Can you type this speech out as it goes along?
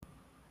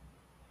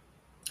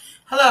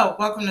Hello,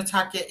 welcome to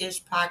Talk Your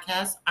Ish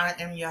podcast. I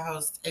am your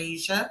host,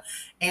 Asia,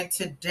 and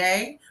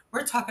today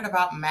we're talking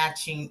about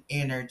matching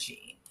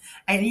energy.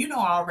 And you know,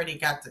 I ain't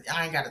got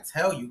to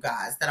tell you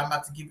guys that I'm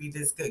about to give you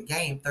this good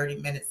game,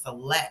 30 minutes or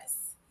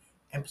less.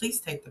 And please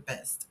take the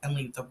best and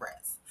leave the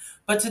rest.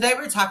 But today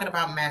we're talking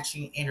about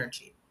matching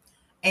energy.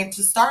 And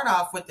to start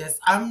off with this,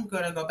 I'm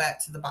going to go back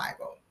to the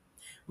Bible.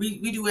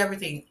 We do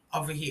everything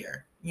over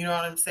here. You know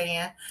what I'm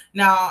saying?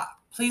 Now,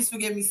 please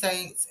forgive me,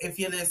 saints, if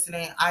you're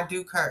listening. I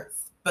do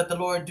curse, but the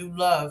Lord do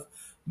love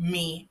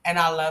me, and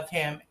I love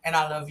Him, and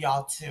I love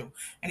y'all too.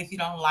 And if you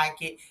don't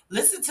like it,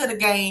 listen to the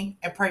game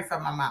and pray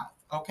from my mouth,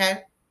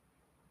 okay?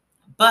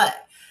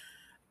 But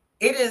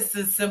it is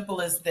as simple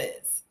as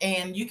this,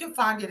 and you can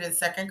find it in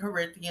Second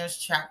Corinthians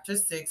chapter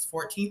 6,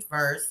 14th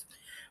verse,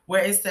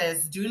 where it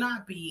says, "Do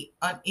not be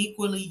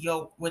unequally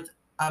yoked with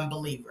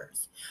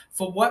unbelievers.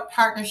 For what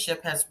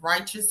partnership has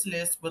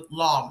righteousness with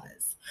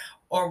lawlessness?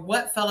 Or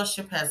what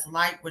fellowship has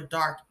light with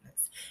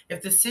darkness?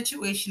 If the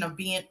situation of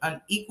being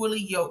unequally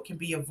yoked can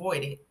be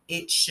avoided,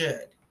 it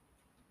should."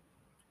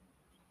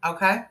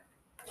 Okay?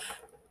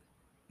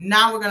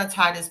 Now we're going to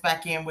tie this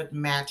back in with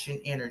matching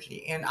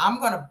energy. And I'm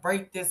going to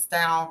break this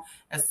down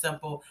as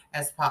simple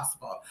as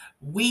possible.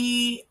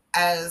 We,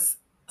 as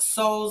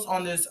souls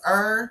on this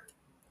earth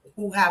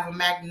who have a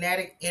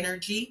magnetic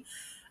energy,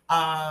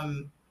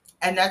 um,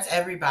 and that's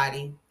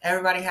everybody.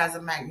 Everybody has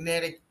a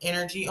magnetic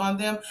energy on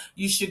them.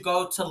 You should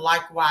go to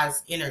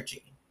likewise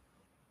energy.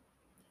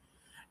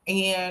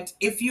 And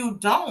if you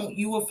don't,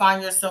 you will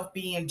find yourself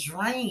being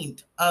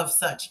drained of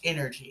such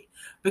energy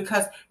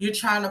because you're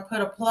trying to put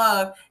a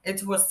plug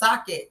into a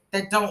socket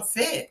that don't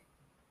fit.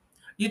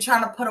 You're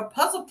trying to put a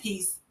puzzle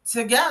piece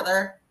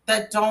together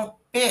that don't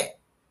fit.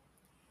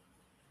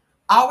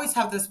 I always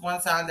have this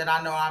one sign that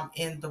I know I'm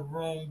in the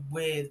room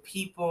with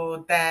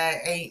people that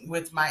ain't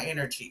with my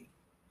energy.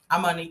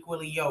 I'm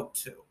unequally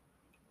yoked to.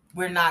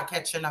 We're not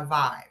catching a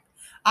vibe.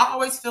 I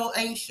always feel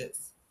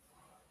anxious.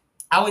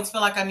 I always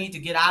feel like I need to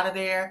get out of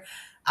there.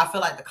 I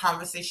feel like the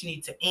conversation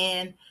needs to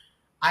end.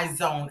 I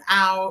zone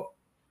out.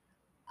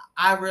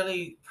 I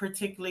really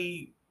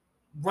particularly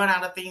run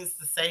out of things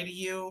to say to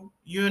you.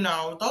 You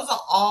know, those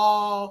are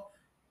all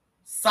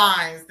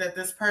signs that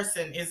this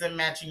person isn't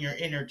matching your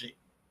energy.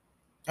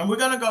 And we're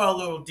going to go a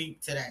little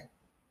deep today.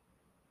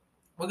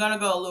 We're going to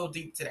go a little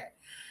deep today.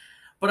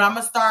 But I'm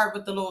going to start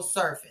with the little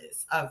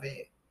surface of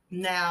it.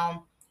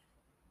 Now,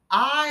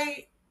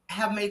 I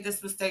have made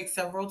this mistake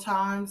several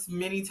times,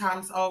 many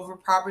times over.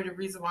 Probably the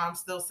reason why I'm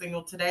still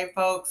single today,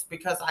 folks,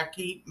 because I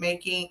keep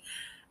making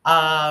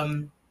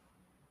um,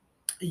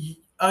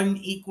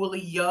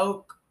 unequally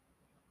yoke.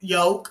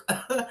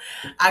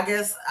 I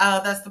guess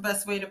that's the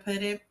best way to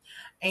put it.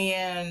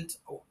 And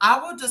I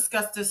will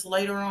discuss this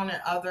later on in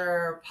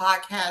other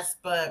podcasts,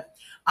 but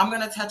I'm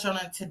going to touch on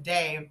it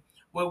today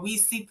where we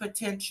see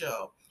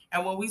potential.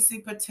 And when we see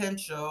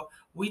potential,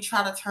 we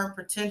try to turn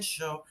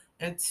potential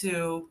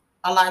into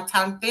a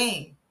lifetime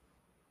thing.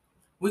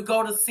 We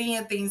go to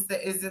seeing things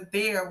that isn't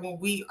there when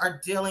we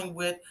are dealing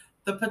with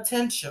the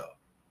potential.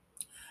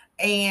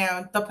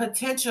 And the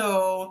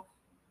potential,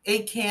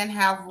 it can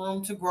have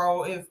room to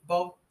grow if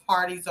both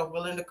parties are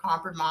willing to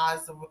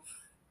compromise. Or,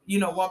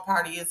 one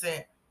party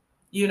isn't,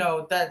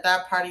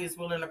 that party is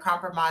willing to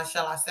compromise,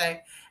 shall I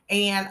say.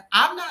 And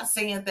I'm not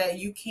saying that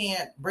you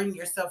can't bring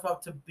yourself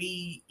up to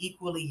be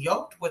equally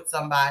yoked with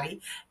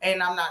somebody.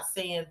 And I'm not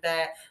saying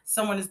that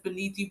someone is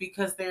beneath you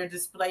because they're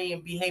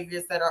displaying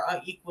behaviors that are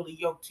unequally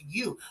yoked to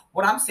you.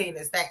 What I'm saying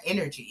is that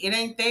energy, it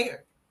ain't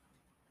there.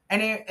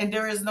 And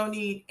there is no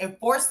need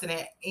enforcing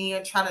it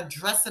and trying to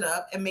dress it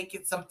up and make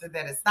it something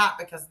that it's not,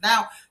 because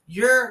now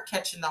you're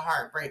catching the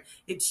heartbreak.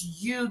 It's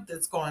you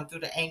that's going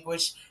through the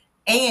anguish,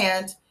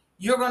 and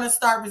you're going to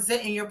start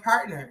resenting your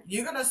partner.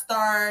 You're going to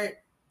start,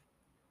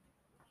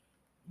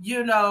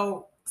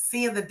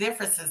 seeing the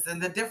differences, and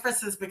the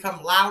differences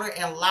become louder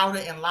and louder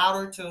and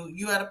louder till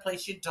you at a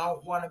place you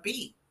don't want to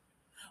be.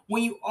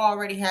 When you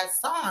already had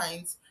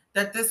signs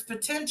that this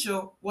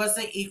potential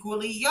wasn't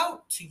equally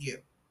yoked to you.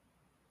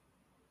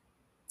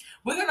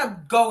 We're going to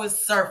go with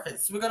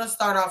surface. We're going to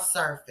start off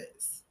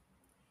surface.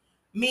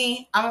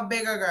 Me, I'm a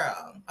bigger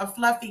girl, a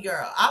fluffy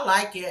girl. I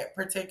like it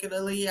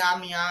particularly. I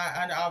mean,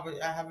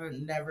 I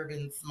haven't never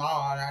been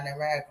small, and I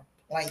never had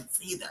complaints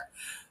either.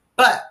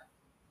 But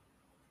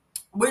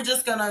we're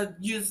just going to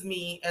use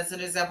me as an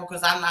example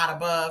because I'm not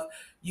above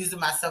using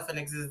myself as an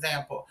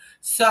example.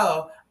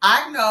 So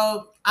I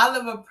know I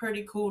live a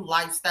pretty cool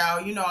lifestyle.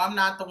 I'm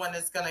not the one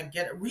that's going to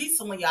get it.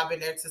 Recently, I've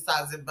been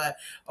exercising,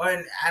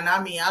 and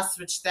I mean, I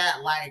switched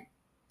that like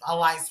a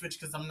light switch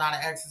because I'm not an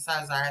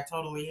exerciser. I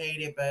totally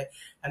hate it, but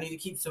I need to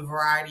keep some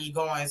variety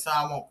going so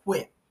I won't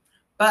quit.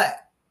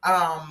 But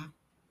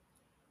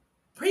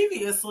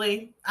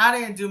previously, I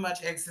didn't do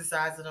much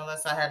exercising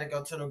unless I had to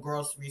go to the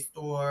grocery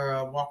store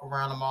or walk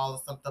around the mall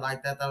or something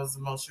like that. That was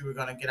the most you were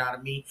going to get out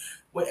of me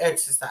with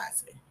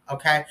exercising.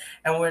 Okay.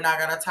 And we're not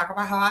going to talk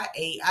about how I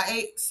ate. I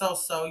ate so,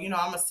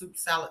 I'm a soup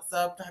salad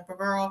sub type of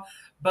girl,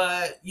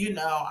 but,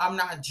 I'm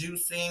not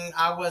juicing.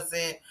 I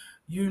wasn't,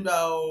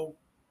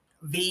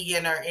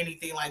 vegan or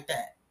anything like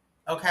that.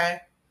 Okay.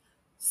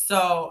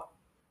 So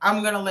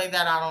I'm going to lay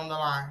that out on the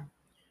line.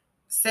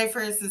 Say,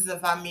 for instance,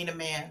 if I meet a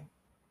man,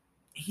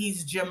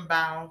 he's gym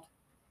bound,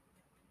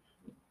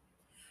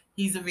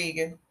 he's a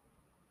vegan,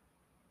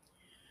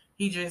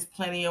 he drinks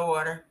plenty of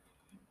water.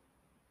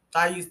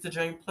 I used to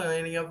drink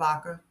plenty of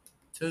vodka.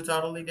 Two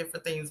totally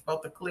different things,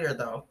 both are clear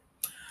though.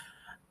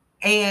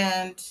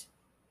 And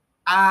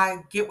I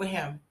get with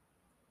him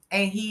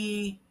and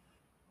he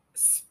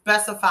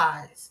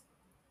specifies,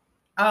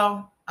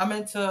 oh, I'm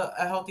into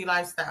a healthy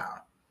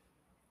lifestyle.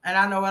 And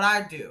I know what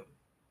I do.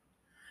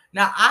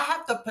 Now I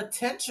have the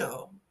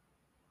potential.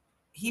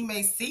 He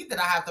may see that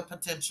I have the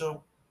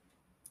potential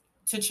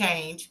to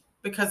change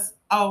because,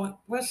 oh,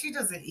 well, she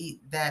doesn't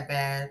eat that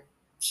bad.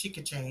 She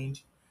could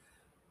change.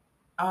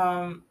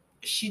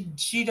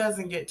 She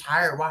doesn't get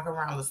tired walking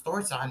around the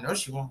store, so I know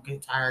she won't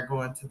get tired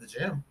going to the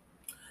gym.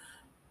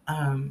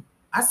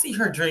 I see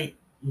her drink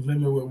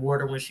lemon with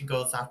water when she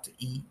goes out to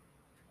eat.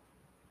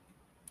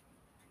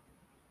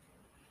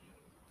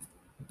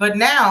 But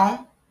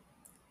now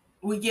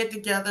we get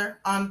together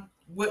on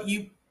what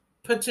you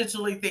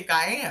potentially think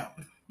I am.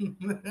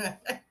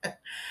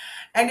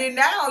 And then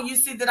now you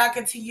see that I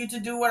continue to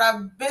do what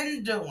I've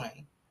been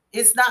doing.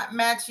 It's not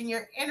matching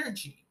your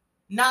energy.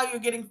 Now you're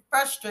getting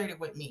frustrated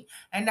with me.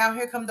 And now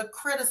here come the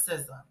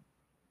criticism.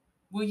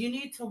 Well, you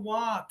need to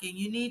walk and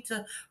you need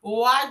to,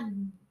 why,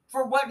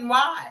 for what and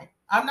why?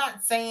 I'm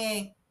not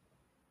saying,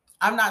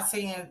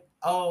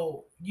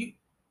 oh, you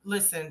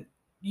listen,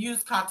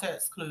 use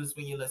context clues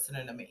when you're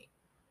listening to me.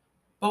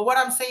 But what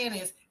I'm saying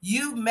is,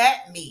 you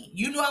met me.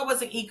 You knew I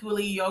wasn't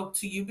equally yoked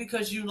to you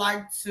because you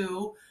like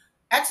to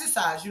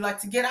exercise. You like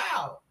to get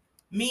out.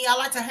 Me, I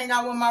like to hang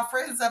out with my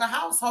friends at a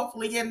house,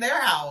 hopefully in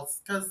their house,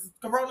 because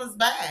Corona's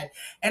bad.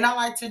 And I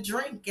like to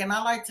drink and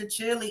I like to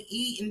chill and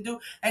eat and do.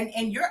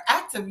 And you're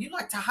active. You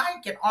like to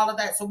hike and all of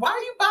that. So why are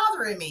you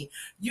bothering me?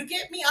 You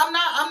get me? I'm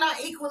not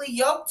equally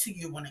yoked to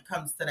you when it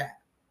comes to that.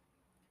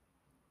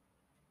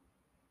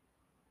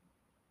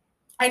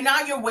 And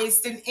now you're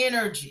wasting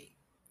energy.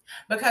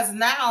 Because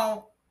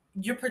now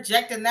you're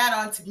projecting that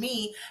onto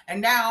me.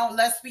 And now,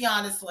 let's be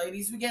honest,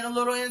 ladies, we're getting a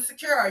little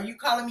insecure. Are you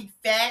calling me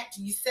fat?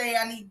 You say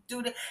I need to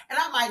do that. And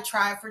I might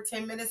try it for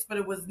 10 minutes, but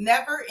it was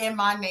never in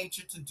my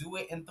nature to do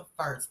it in the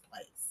first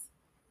place.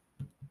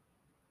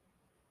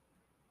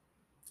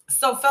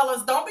 So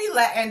fellas, don't be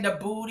letting the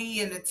booty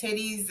and the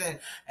titties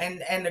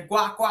and the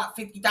guac guac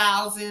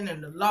 50,000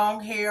 and the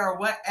long hair or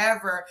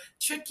whatever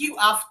trick you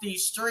off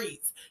these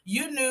streets.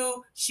 You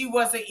knew she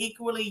wasn't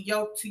equally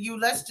yoked to you.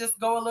 Let's just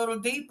go a little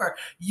deeper.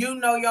 You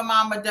know your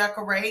mama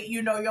decorate.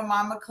 You know your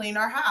mama clean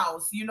her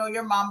house. You know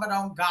your mama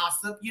don't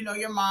gossip. You know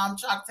your mom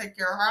try to take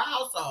care of her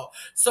household.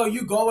 So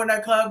you go in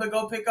that club and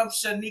go pick up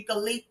Shanika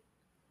Lee,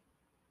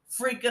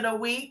 freak of the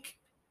week.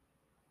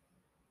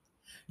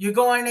 You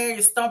go in there,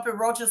 you're stumping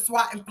roaches,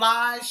 swatting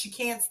flies. She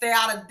can't stay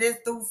out of this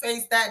dude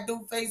face, that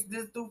dude face,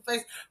 this dude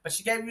face. But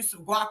she gave you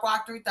some guac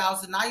guac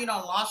 3,000. Now you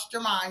done lost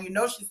your mind. You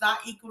know she's not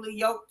equally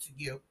yoked to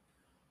you.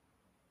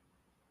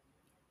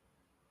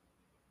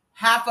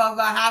 Half of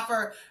her, half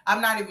her. I'm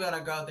not even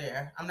gonna go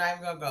there. I'm not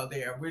even gonna go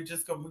there. We're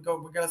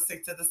gonna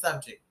stick to the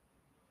subject.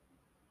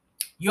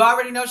 You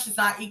already know she's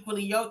not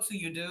equally yoked to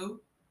you, dude.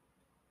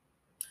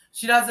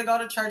 She doesn't go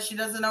to church. She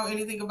doesn't know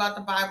anything about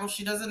the Bible.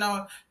 She doesn't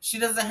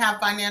have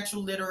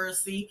financial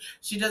literacy.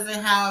 She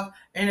doesn't have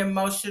an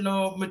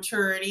emotional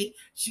maturity.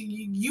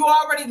 You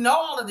already know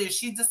all of this.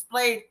 She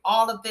displayed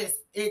all of this.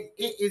 It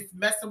is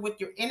messing with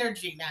your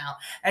energy now.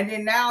 And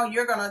then now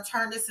you're going to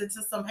turn this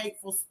into some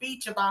hateful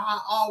speech about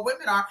how all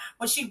women are.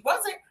 But she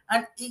wasn't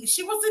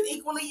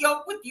equally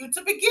yoked with you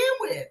to begin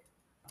with.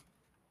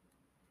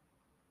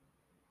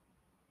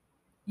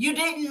 You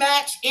didn't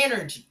match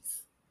energies.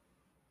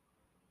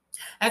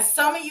 And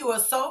some of you are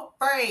so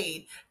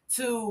afraid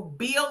to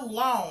be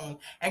alone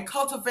and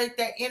cultivate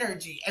that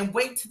energy and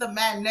wait to the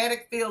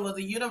magnetic field of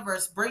the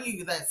universe bring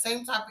you that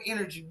same type of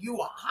energy. You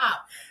will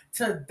hop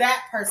to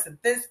that person,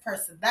 this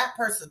person, that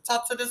person,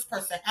 talk to this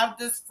person, have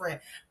this friend,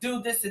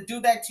 do this and do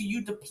that to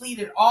you,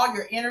 depleted all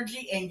your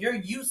energy and you're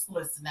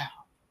useless now.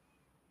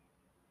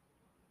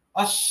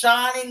 A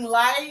shining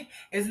light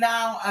is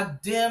now a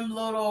dim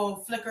little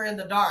flicker in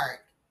the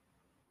dark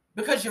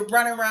because you're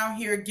running around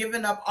here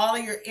giving up all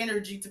of your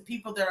energy to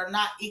people that are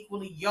not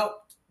equally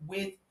yoked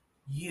with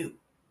you.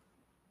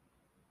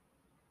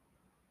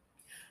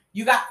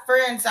 You got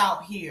friends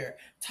out here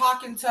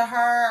talking to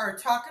her or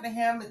talking to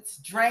him. It's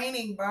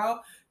draining, bro.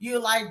 You're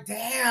like,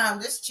 damn,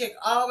 this chick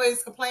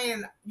always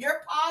complaining.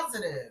 You're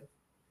positive.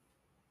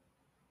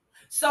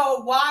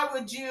 So why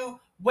would you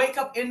wake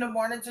up in the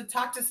morning to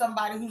talk to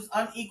somebody who's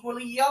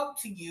unequally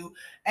yoked to you?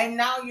 And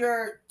now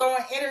you're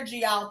throwing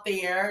energy out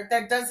there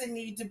that doesn't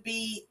need to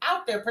be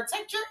out there.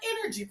 Protect your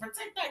energy.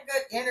 Protect that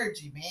good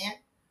energy, man.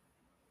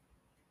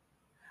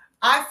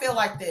 I feel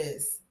like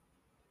this.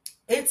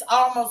 It's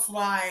almost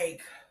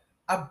like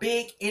a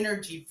big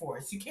energy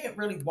force. You can't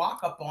really walk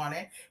up on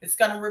it. It's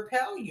going to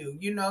repel you.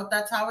 You know,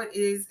 that's how it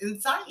is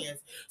in science.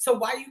 So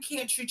why you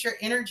can't treat your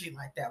energy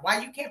like that? Why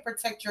you can't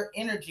protect your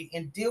energy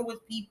and deal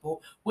with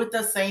people with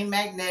the same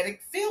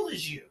magnetic field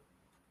as you?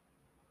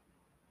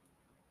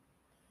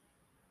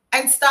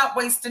 and stop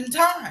wasting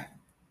time.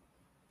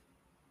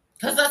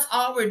 Because that's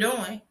all we're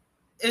doing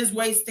is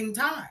wasting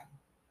time.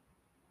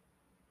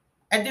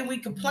 And then we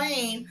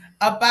complain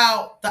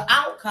about the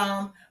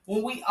outcome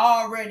when we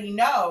already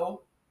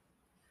know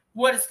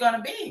what it's going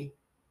to be.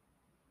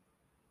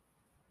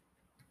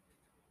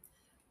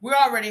 We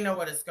already know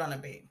what it's going to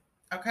be.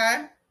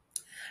 Okay?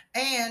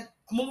 And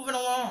moving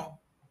along.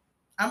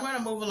 I'm going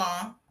to move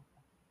along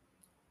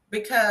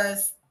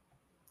because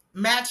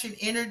matching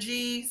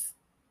energies,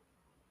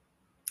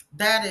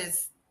 that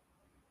is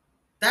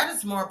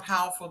more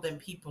powerful than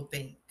people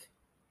think.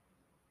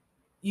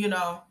 You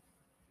know,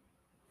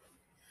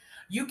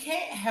 you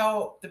can't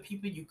help the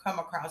people you come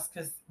across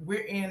because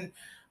we're in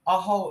a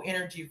whole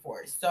energy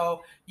force.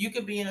 So you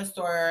could be in a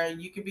store,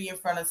 you could be in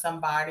front of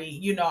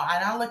somebody, and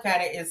I look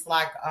at it as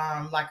like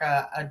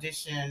a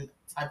addition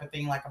type of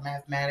thing, like a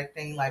mathematic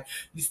thing. Like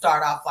you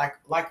start off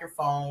like your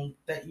phone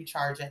that you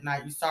charge at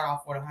night, you start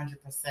off with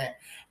 100%,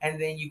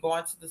 and then you go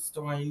into the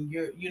store and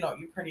you're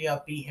pretty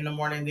upbeat in the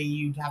morning, then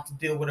you have to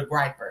deal with a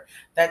griper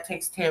that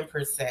takes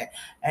 10%.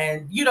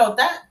 And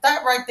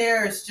that right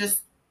there is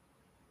just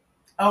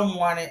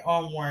unwanted,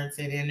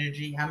 unwarranted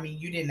energy. I mean,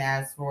 you didn't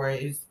ask for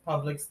it. It's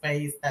public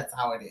space. That's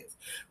how it is.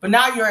 But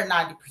now you're at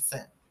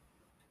 90%.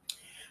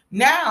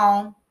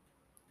 Now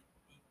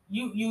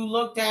you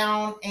look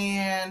down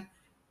and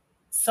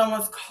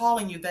someone's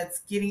calling you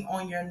that's getting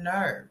on your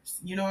nerves.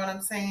 You know what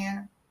I'm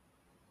saying?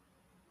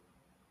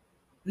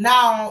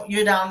 Now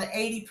you're down to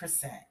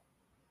 80%.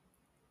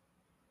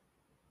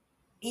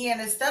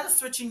 And instead of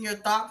switching your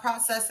thought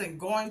process and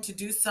going to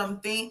do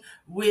something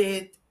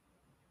with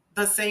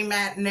the same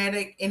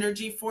magnetic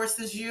energy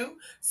forces you,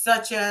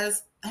 such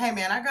as, hey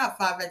man, I got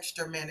 5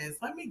 extra minutes.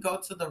 Let me go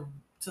to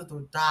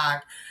the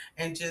dock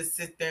and just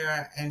sit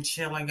there and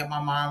chill and get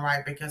my mind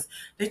right because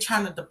they're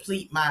trying to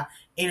deplete my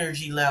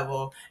energy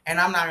level and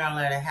I'm not gonna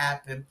let it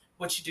happen.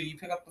 What you do, you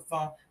pick up the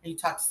phone and you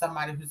talk to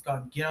somebody who's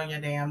gonna get on your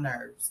damn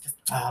nerves. Just,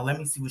 let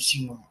me see what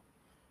she wants.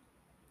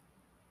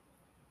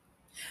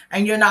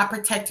 And you're not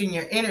protecting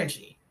your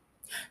energy.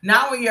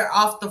 Now when you're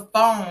off the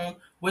phone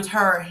with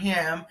her or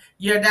him,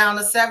 you're down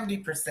to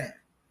 70%.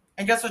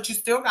 And guess what? You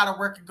still got to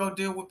work and go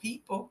deal with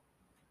people.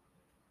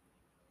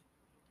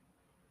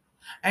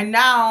 And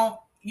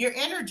now your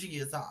energy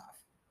is off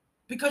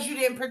because you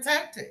didn't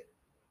protect it.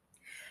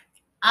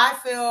 I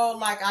feel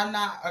like I'm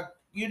not a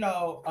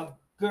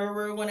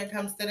guru when it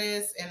comes to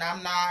this, and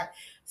I'm not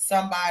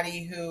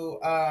somebody who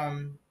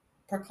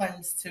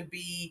proclaims to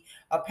be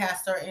a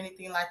pastor or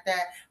anything like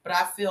that. But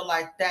I feel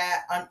like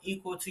that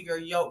unequal to your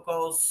yoke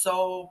goes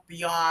so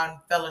beyond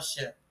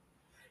fellowship.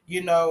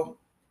 You know,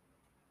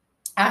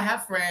 I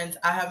have friends,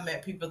 I have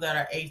met people that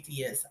are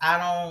atheists. I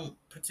don't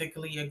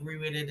particularly agree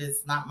with it.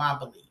 It's not my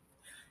belief.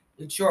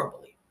 It's your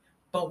belief.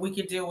 But we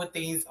can deal with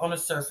things on a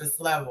surface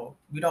level.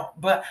 We don't,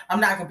 but I'm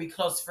not going to be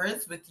close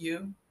friends with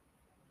you.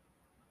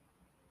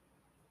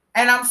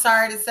 And I'm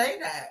sorry to say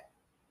that.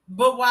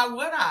 But why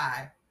would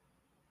I?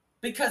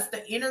 Because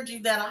the energy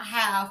that I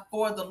have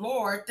for the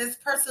Lord, this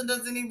person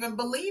doesn't even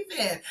believe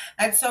in.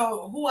 And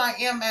so who I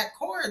am at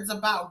chords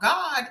about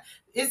God,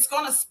 it's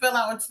going to spill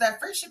out into that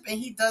friendship and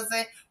he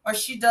doesn't or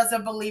she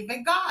doesn't believe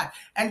in God.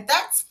 And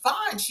that's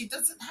fine. She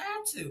doesn't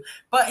have to.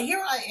 But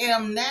here I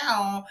am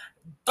now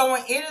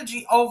throwing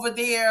energy over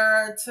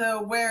there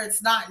to where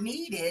it's not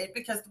needed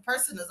because the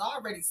person has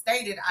already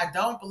stated, I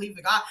don't believe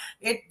in God.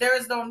 There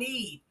is no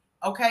need.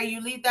 Okay,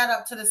 you leave that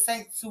up to the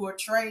saints who are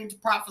trained to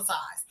prophesy.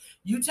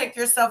 You take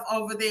yourself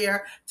over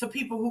there to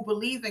people who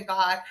believe in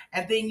God,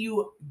 and then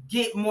you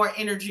get more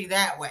energy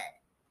that way.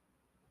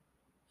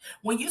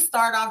 When you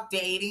start off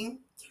dating,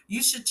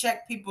 you should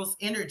check people's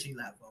energy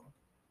level.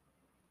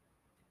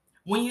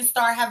 When you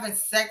start having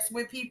sex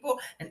with people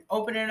and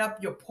opening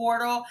up your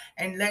portal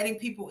and letting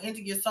people into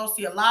your soul,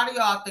 see, a lot of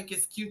y'all think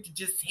it's cute to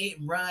just hit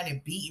and run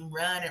and beat and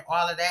run and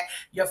all of that.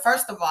 You're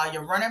first of all,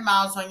 you're running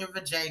miles on your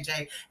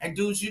vajayjay, and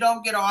dudes, you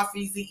don't get off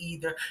easy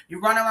either. You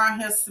run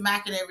around here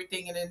smacking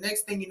everything, and the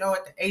next thing you know,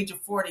 at the age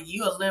of 40,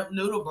 you a limp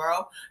noodle,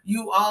 bro.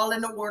 You all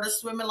in the water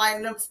swimming like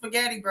limp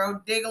spaghetti, bro.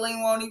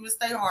 Diggling won't even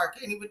stay hard.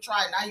 Can't even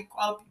try. Now you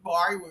call people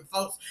arguing with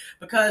folks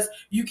because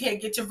you can't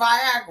get your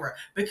Viagra.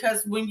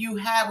 Because when you're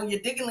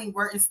diggling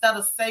work, instead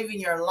of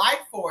saving your life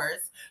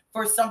force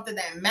for something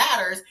that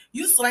matters,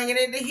 you slinging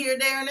it to here,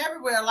 there, and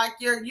everywhere. Like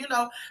we're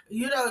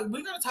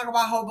gonna talk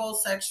about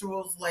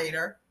homosexuals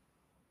later.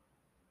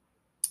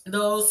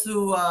 Those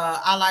who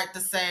I like to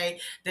say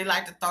they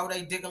like to throw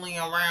they diggling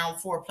around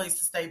for a place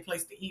to stay,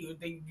 place to eat, or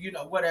they,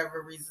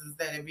 whatever reasons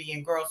that it be,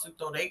 and girls who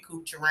throw they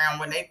cooch around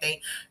when they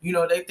think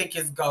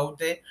it's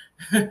golden.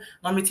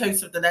 Let me tell you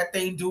something, that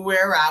thing do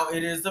wear out.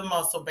 It is a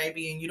muscle,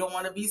 baby, and you don't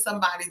want to be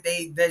somebody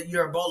that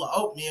you're a bowl of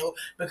oatmeal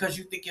because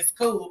you think it's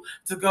cool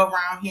to go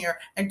around here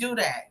and do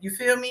that. You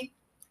feel me?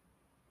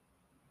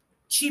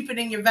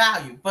 Cheapening your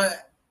value,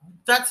 but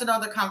that's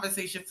another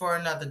conversation for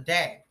another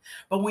day.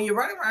 But when you're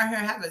running around here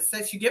having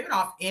sex, you're giving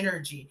off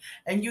energy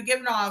and you're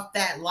giving off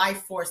that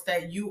life force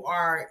that you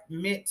are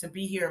meant to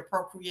be here and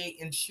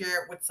procreate and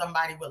share it with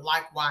somebody with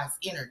likewise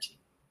energy.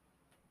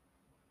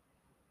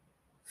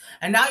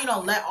 And now you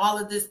don't let all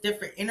of this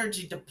different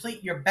energy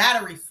deplete your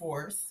battery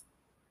force.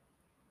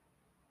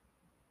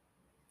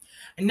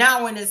 And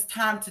now when it's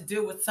time to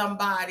deal with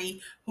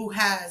somebody who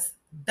has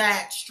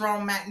that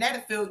strong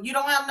magnetic field, you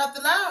don't have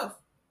nothing left.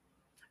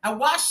 And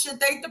why should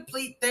they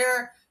deplete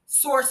their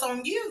source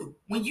on you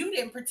when you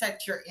didn't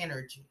protect your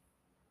energy?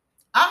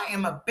 I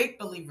am a big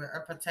believer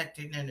of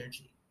protecting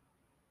energy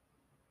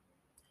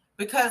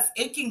because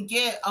it can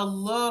get a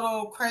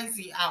little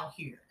crazy out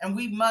here, and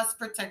we must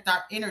protect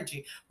our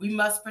energy. We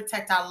must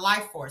protect our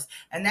life force,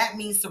 and that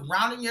means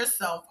surrounding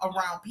yourself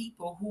around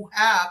people who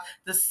have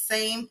the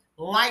same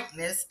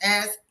likeness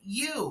as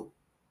you,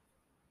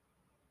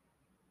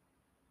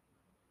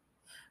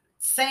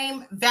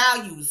 same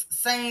values,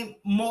 same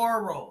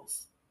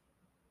morals.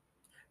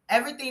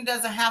 Everything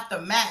doesn't have to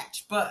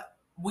match, but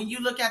when you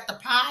look at the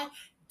pie,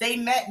 they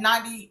met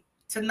 90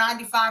 to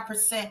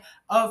 95%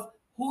 of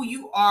who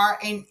you are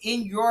and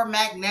in your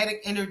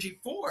magnetic energy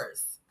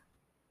force.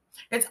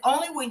 It's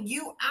only when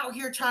you out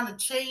here trying to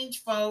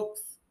change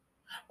folks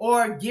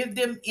or give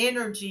them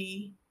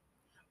energy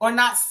or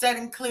not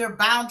setting clear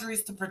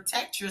boundaries to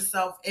protect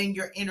yourself and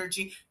your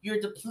energy, you're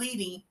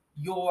depleting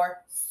your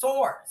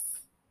source.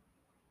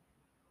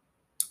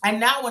 And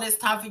now, when it's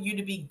time for you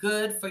to be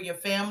good for your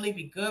family,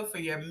 be good for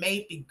your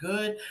mate, be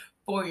good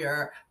for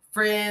your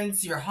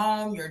friends, your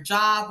home, your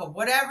job, or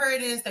whatever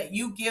it is that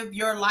you give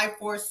your life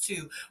force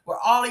to, where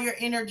all of your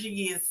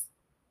energy is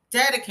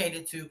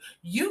dedicated to,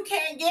 you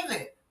can't give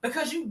it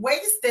because you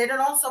wasted it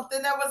on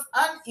something that was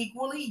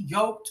unequally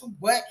yoked to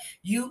what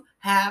you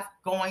have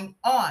going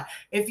on.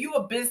 If you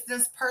a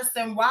business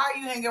person, why are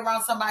you hanging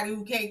around somebody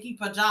who can't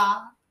keep a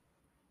job?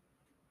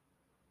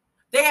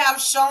 They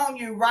have shown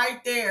you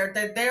right there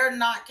that they're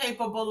not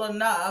capable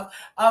enough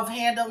of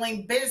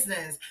handling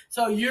business.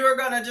 So you're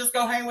going to just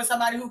go hang with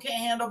somebody who can't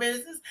handle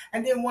business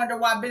and then wonder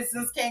why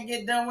business can't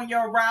get done when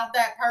you're around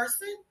that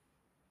person?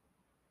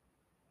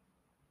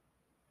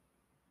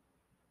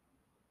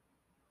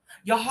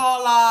 You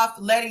haul off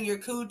letting your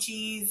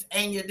coochies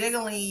and your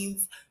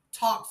digglings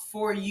talk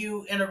for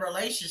you in a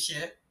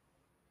relationship.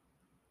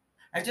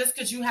 And just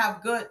because you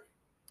have good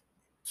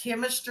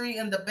chemistry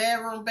in the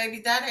bedroom, baby,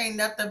 that ain't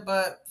nothing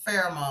but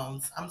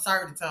pheromones. I'm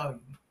sorry to tell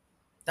you.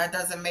 That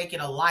doesn't make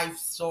it a life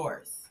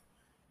source.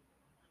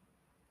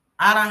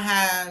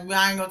 I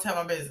ain't gonna tell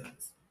my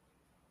business.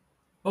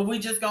 But we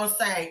just gonna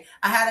say,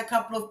 I had a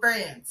couple of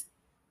friends.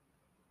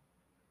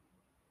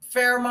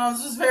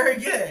 Pheromones was very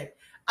good.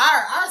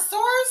 Our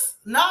source,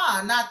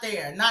 nah, not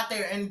there, not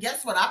there. And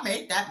guess what? I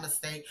made that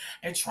mistake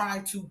and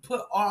trying to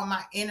put all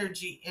my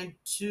energy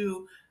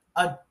into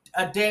a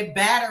dead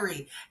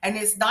battery. And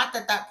it's not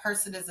that that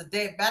person is a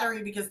dead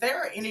battery because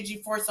they're an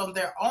energy force on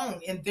their own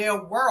in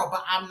their world,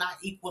 but I'm not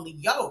equally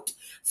yoked.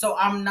 So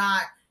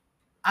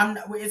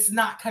it's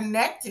not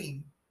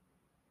connecting.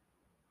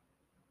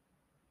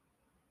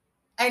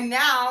 And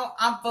now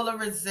I'm full of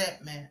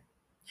resentment.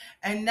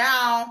 And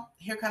now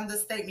here comes the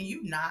statement,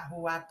 you not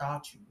who I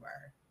thought you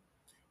were.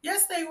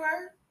 Yes, they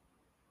were.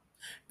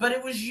 But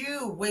it was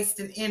you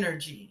wasting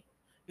energy.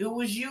 It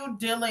was you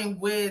dealing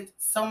with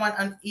someone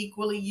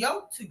unequally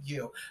yoked to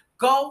you.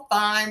 Go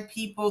find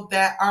people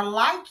that are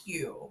like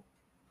you.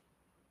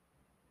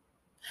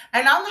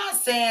 And I'm not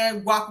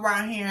saying walk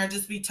around here and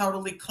just be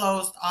totally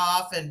closed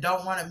off and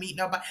don't want to meet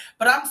nobody.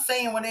 But I'm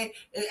saying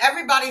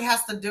everybody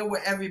has to deal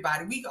with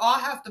everybody. We all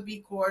have to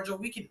be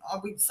cordial.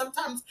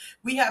 Sometimes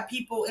we have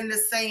people in the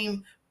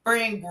same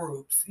friend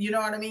groups. You know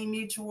what I mean?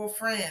 Mutual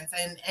friends.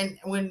 And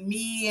when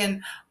me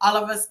and all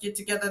of us get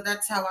together,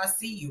 that's how I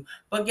see you.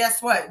 But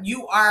guess what?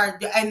 You are,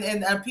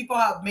 and people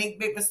have make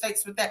big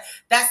mistakes with that.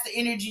 That's the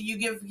energy you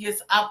give, because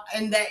I'm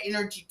in that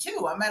energy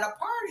too. I'm at a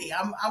party.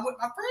 I'm with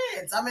my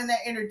friends. I'm in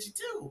that energy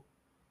too.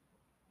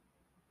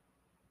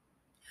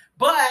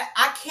 But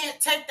I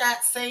can't take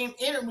that same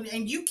energy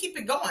and you keep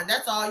it going.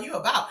 That's all you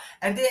about.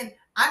 And then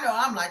I know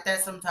I'm like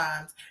that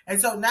sometimes.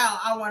 And so now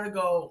I want to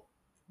go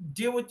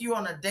deal with you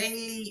on a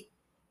daily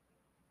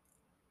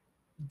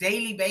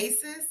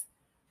basis,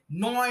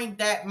 knowing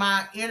that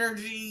my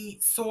energy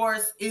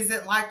source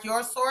isn't like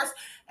your source.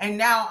 And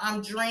now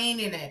I'm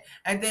draining it.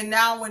 And then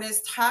now when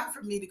it's time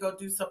for me to go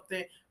do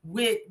something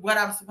with what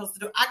I'm supposed to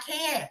do, I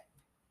can't.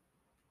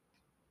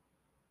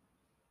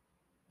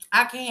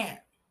 I can't.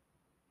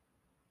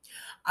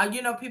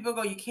 People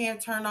go, you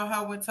can't turn a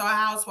hoe into a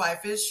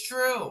housewife. It's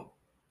true.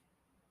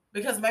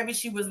 Because maybe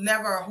she was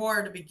never a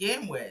whore to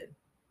begin with.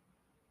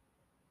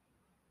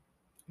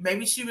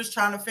 Maybe she was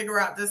trying to figure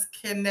out this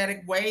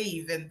kinetic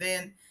wave and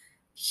then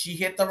she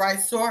hit the right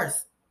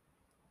source.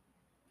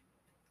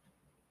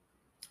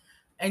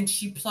 And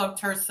she plugged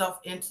herself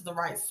into the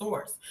right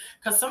source.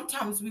 Because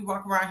sometimes we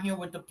walk around here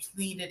with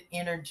depleted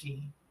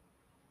energy.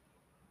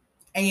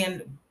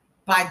 And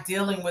by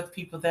dealing with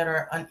people that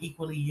are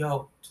unequally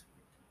yoked.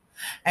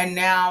 And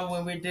now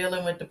when we're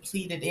dealing with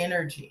depleted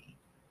energy,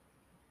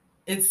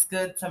 it's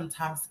good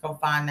sometimes to go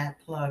find that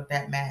plug,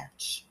 that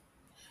match,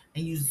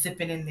 and you zip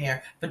it in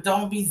there. But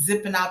don't be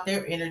zipping out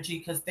their energy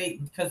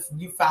because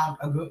you found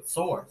a good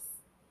source.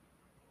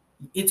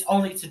 It's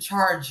only to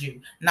charge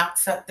you, not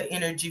suck the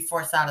energy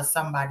force out of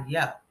somebody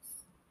else.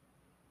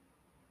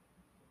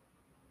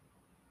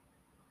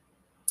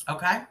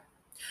 Okay?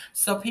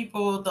 So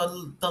people,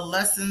 the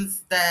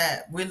lessons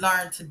that we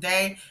learned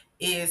today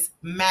is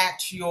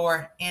match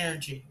your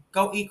energy.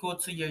 Go equal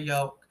to your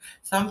yoke.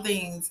 Some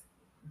things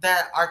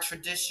that are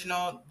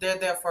traditional, they're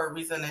there for a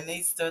reason and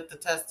they stood the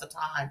test of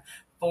time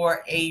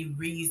for a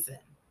reason.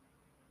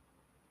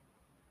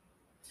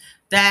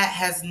 That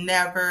has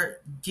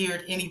never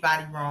geared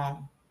anybody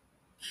wrong.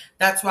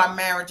 That's why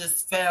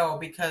marriages fail,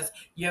 because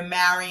you're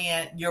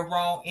marrying your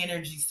wrong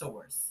energy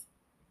source.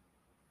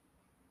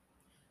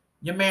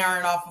 You're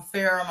marrying off of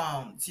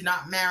pheromones. You're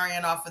not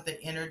marrying off of the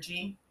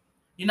energy.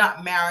 You're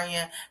not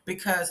marrying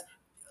because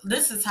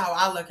this is how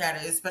I look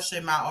at it, especially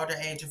in my older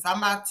age. If I'm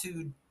about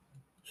to,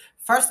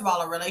 first of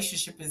all, a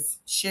relationship is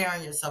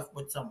sharing yourself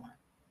with someone.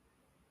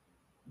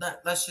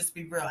 Let's just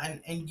be real.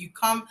 And you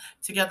come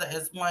together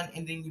as one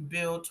and then you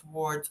build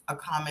towards a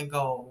common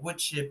goal, which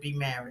should be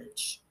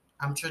marriage.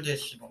 I'm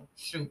traditional.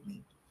 Shoot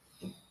me.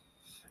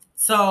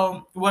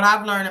 So, what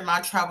I've learned in my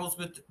travels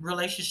with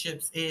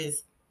relationships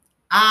is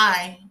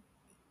I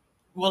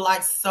would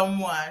like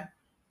someone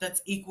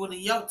that's equally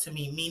yoked to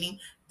me, meaning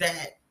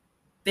that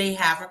they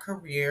have a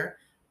career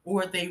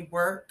or they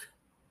work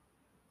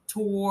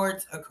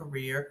towards a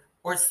career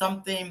or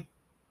something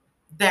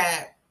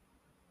that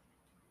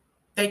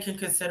they can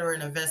consider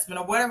an investment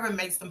or whatever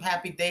makes them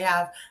happy. They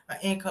have an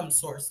income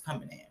source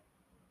coming in.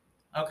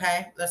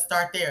 Okay, let's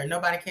start there.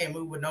 Nobody can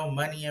move with no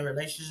money in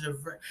relationship.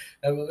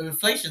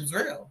 Inflation's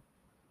real.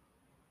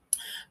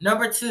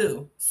 Number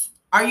two,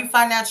 are you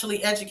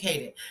financially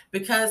educated?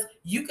 Because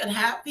you can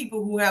have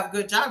people who have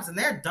good jobs and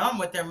they're dumb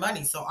with their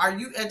money. So are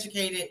you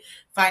educated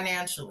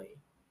financially?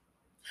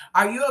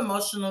 Are you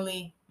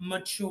emotionally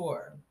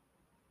mature?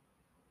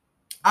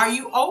 Are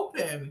you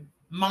open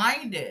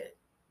minded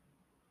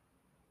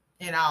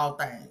in all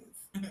things?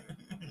 We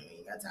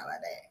ain't got to talk about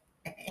that.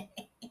 We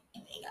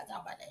ain't got to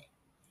talk about that.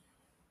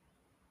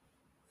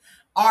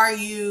 Are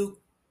you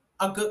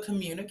a good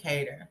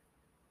communicator?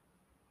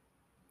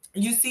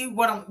 You see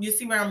where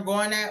I'm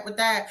going at with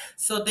that?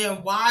 So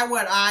then why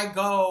would I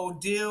go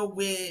deal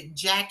with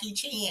Jackie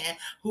Chan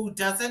who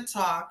doesn't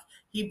talk?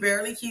 He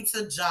barely keeps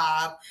a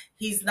job.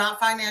 He's not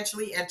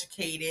financially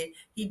educated.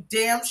 He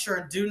damn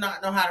sure do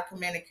not know how to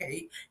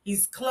communicate.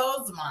 He's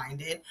closed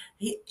minded.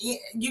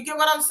 You get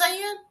what I'm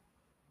saying?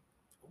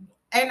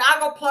 And I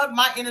go plug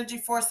my energy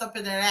force up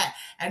into that.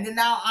 And then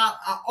now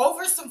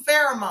over some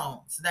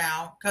pheromones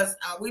now, because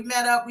we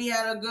met up, we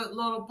had a good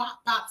little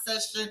pop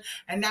session,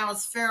 and now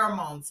it's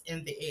pheromones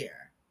in the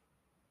air.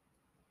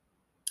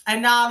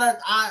 And now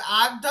that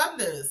I've done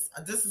this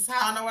is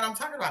how I know what I'm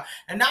talking about.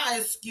 And now I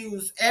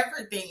excuse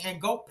everything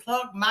and go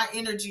plug my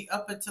energy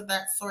up into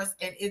that source,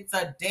 and it's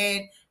a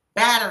dead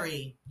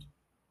battery.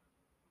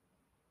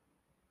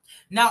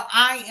 Now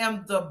I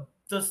am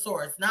the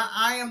source. Now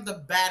I am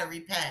the battery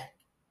pack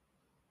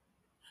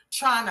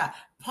trying to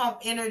pump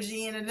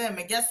energy into them.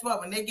 And guess what?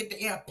 When they get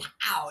the air,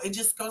 pow, it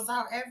just goes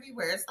out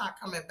everywhere. It's not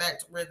coming back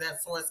to where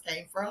that source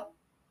came from.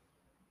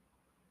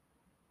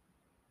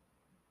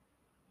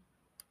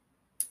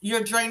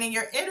 You're draining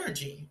your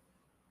energy.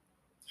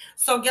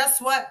 So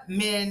guess what,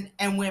 men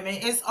and women?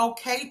 It's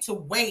okay to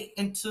wait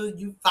until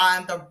you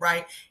find the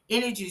right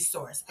energy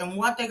source. And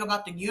one thing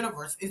about the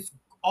universe is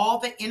all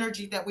the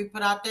energy that we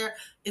put out there,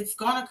 it's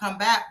going to come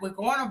back. We're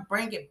going to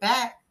bring it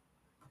back.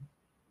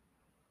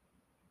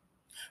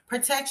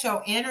 Protect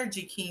your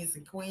energy, kings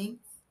and queens.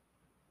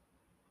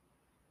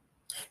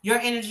 Your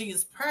energy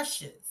is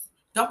precious.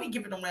 Don't be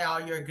giving away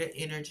all your good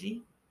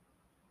energy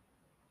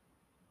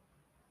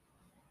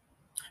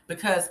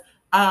because,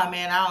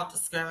 man, I don't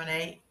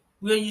discriminate.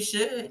 Well, you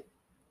should.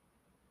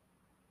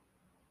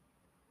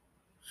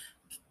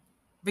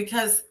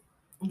 Because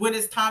when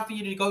it's time for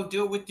you to go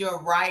deal with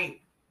your right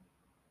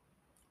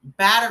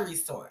battery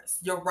source,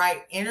 your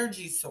right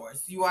energy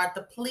source, you are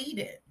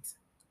depleted.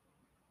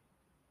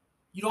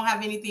 You don't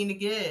have anything to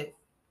give.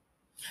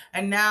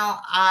 And now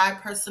I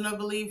personally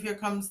believe here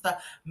comes the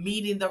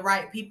meeting the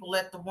right people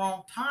at the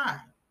wrong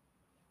time.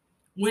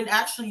 When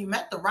actually you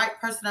met the right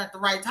person at the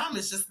right time,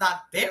 it's just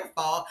not their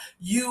fault.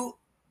 You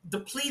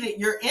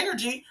depleted your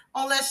energy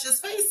on, let's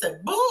just face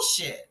it,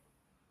 bullshit.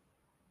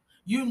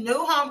 You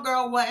knew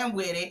homegirl wasn't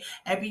with it,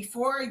 and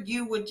before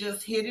you would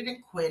just hit it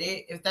and quit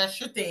it, if that's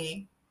your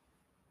thing,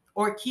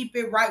 or keep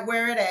it right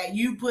where it at,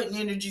 you put an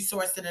energy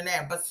source in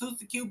there. But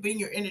Susie Q being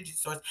your energy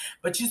source,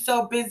 but you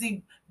so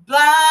busy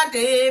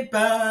blinded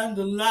by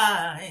the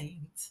light.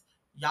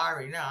 Y'all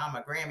already know I'm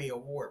a Grammy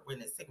Award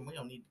winning singer. We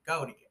don't need to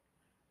go there.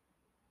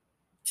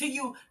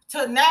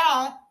 To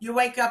now, you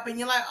wake up and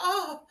you're like,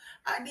 oh,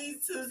 I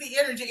need Susie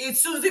energy. And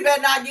Susie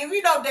better not give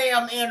you no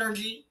damn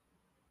energy.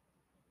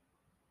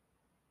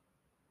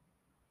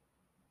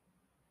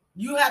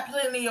 You have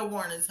plenty of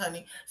warnings,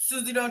 honey.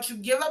 Susie, don't you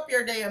give up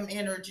your damn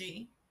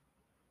energy.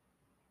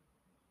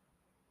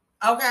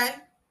 Okay?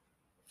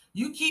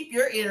 You keep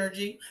your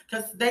energy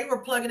because they were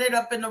plugging it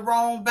up in the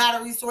wrong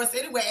battery source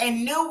anyway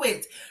and knew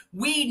it.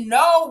 We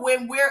know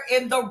when we're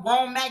in the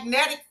wrong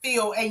magnetic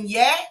field, and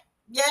yet,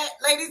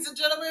 ladies and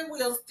gentlemen,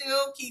 we'll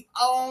still keep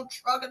on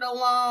trucking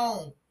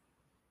along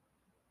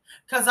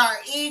because our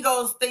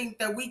egos think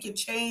that we can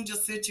change a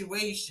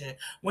situation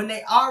when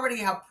they already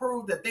have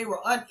proved that they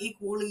were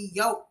unequally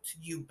yoked to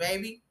you,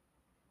 baby.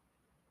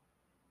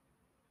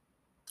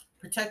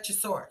 Protect your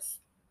source,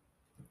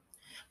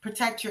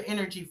 protect your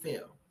energy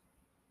field.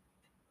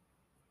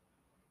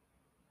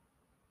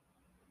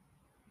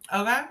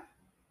 Okay?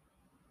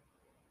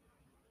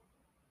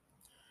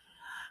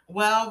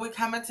 Well, we're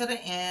coming to the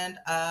end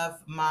of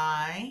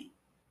my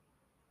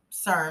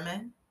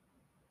sermon.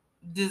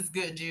 This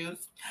good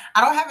juice.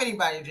 I don't have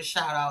anybody to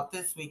shout out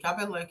this week. I've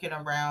been looking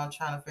around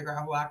trying to figure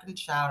out who I can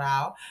shout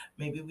out.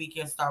 Maybe we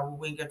can start with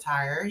Winker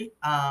Tire.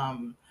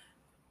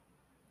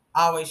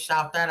 Always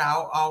shout that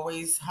out.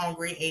 Always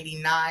Hungry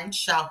 89.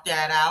 Shout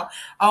that out.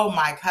 Oh,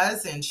 my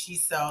cousin, she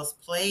sells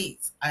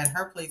plates, and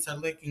her plates are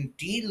looking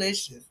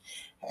delicious.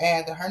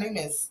 And her name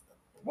is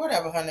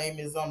whatever her name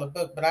is on the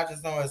book, but I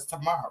just know it's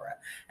Tamara.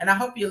 And I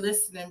hope you're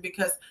listening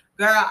because,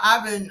 girl,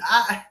 I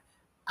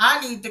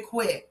need to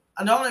quit.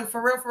 I don't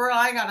for real.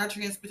 I ain't got no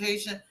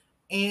transportation,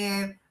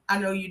 and I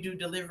know you do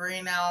delivery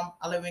now.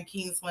 I live in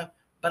Kingsland,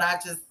 but I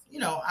just,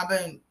 I've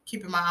been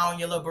keeping my eye on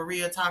your little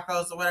burrito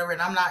tacos or whatever,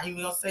 and I'm not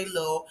even gonna say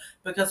little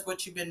because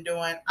what you've been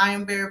doing, I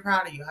am very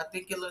proud of you. I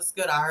think it looks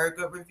good. I heard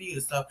good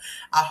reviews, so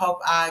I hope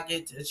I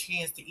get a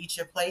chance to eat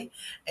your plate,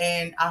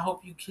 and I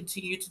hope you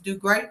continue to do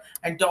great.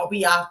 And don't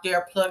be out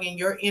there plugging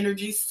your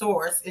energy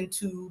source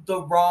into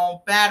the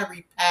wrong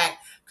battery pack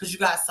because you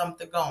got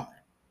something going.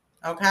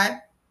 Okay.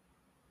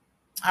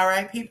 All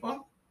right,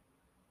 people.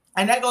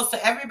 And that goes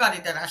to everybody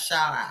that I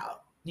shout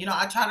out.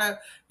 I try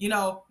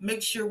to,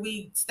 make sure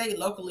we stay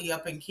locally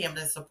up in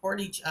Camden,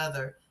 support each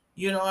other.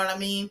 You know what I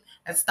mean?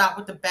 And stop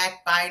with the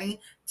backbiting.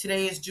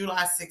 Today is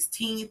July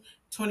 16th,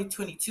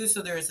 2022.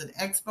 So there is an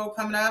expo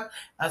coming up,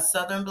 a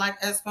Southern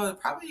Black Expo. It'll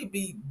probably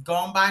be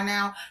gone by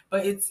now,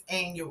 but it's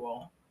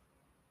annual.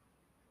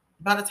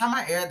 By the time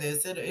I air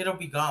this, it'll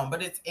be gone,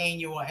 but it's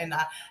annual. And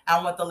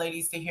I want the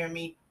ladies to hear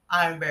me.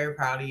 I'm very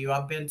proud of you.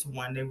 I've been to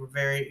one. It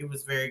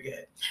was very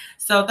good.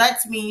 So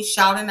that's me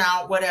shouting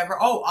out whatever.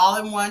 Oh, all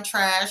in one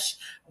trash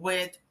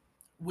with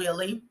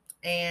Willie.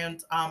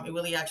 And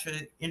Willie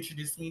actually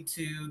introduced me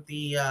to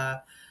the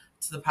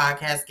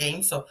podcast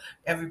game. So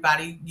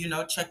everybody,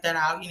 check that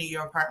out.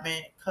 Your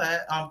apartment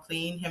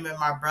clean. Him and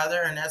my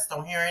brother and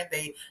Esto Heron,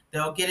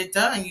 they'll get it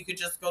done. You could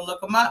just go look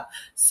them up.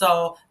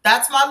 So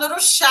that's my little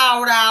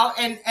shout out.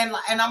 And I'm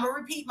gonna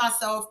repeat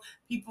myself.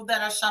 People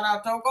that I shout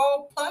out, don't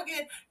go plug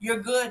it your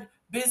good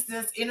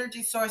business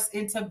energy source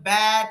into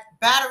bad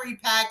battery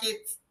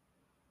packets.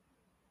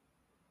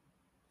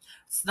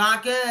 It's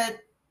not good.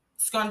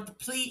 It's going to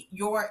deplete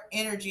your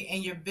energy,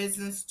 and your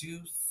business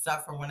do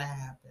suffer when it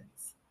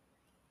happens.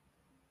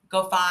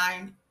 Go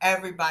find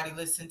everybody.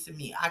 Listen to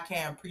me. I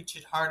can't preach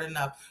it hard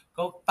enough.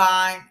 Go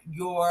find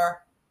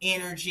your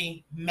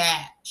energy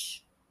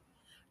match.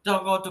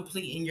 Don't go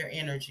depleting your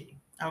energy.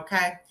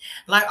 Okay.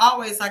 Like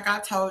always, like I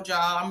told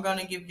y'all, I'm going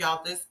to give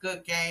y'all this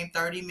good game,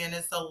 30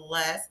 minutes or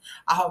less.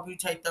 I hope you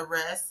take the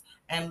rest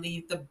and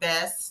leave the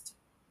best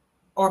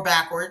or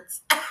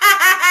backwards.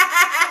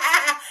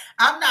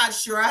 I'm not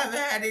sure. I haven't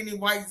had any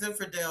white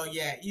Zinfandel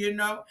yet.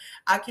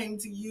 I came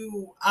to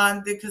you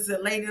because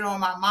it laid it on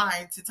my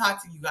mind to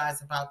talk to you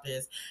guys about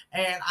this.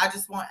 And I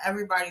just want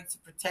everybody to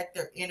protect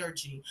their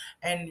energy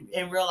and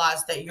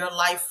realize that your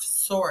life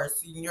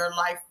source, your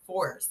life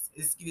force,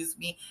 excuse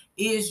me,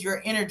 is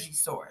your energy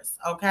source.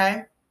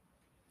 Okay.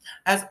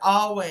 As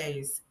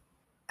always,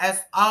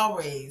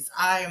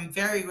 I am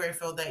very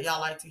grateful that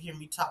y'all like to hear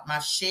me talk my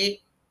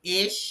shit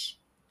ish.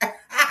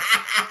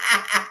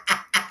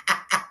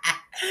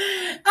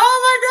 Oh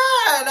my God.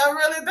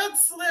 That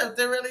slipped.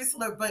 It really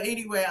slipped. But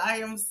anyway, I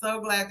am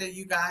so glad that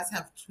you guys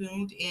have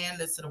tuned in.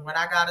 Listen to what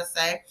I got to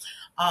say.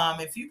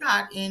 If you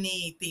got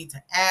anything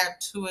to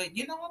add to it,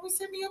 always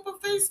hit me up on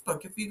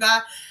Facebook. If you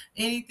got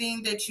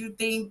anything that you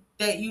think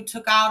that you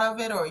took out of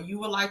it or you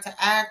would like to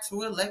add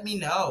to it, let me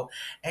know.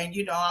 And,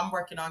 I'm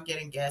working on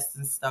getting guests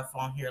and stuff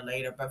on here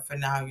later. But for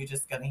now, you're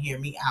just going to hear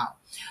me out.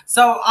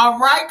 So, all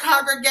right,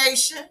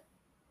 congregation.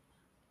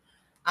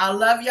 I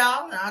love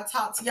y'all, and I'll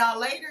talk to y'all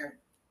later.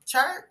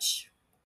 Church.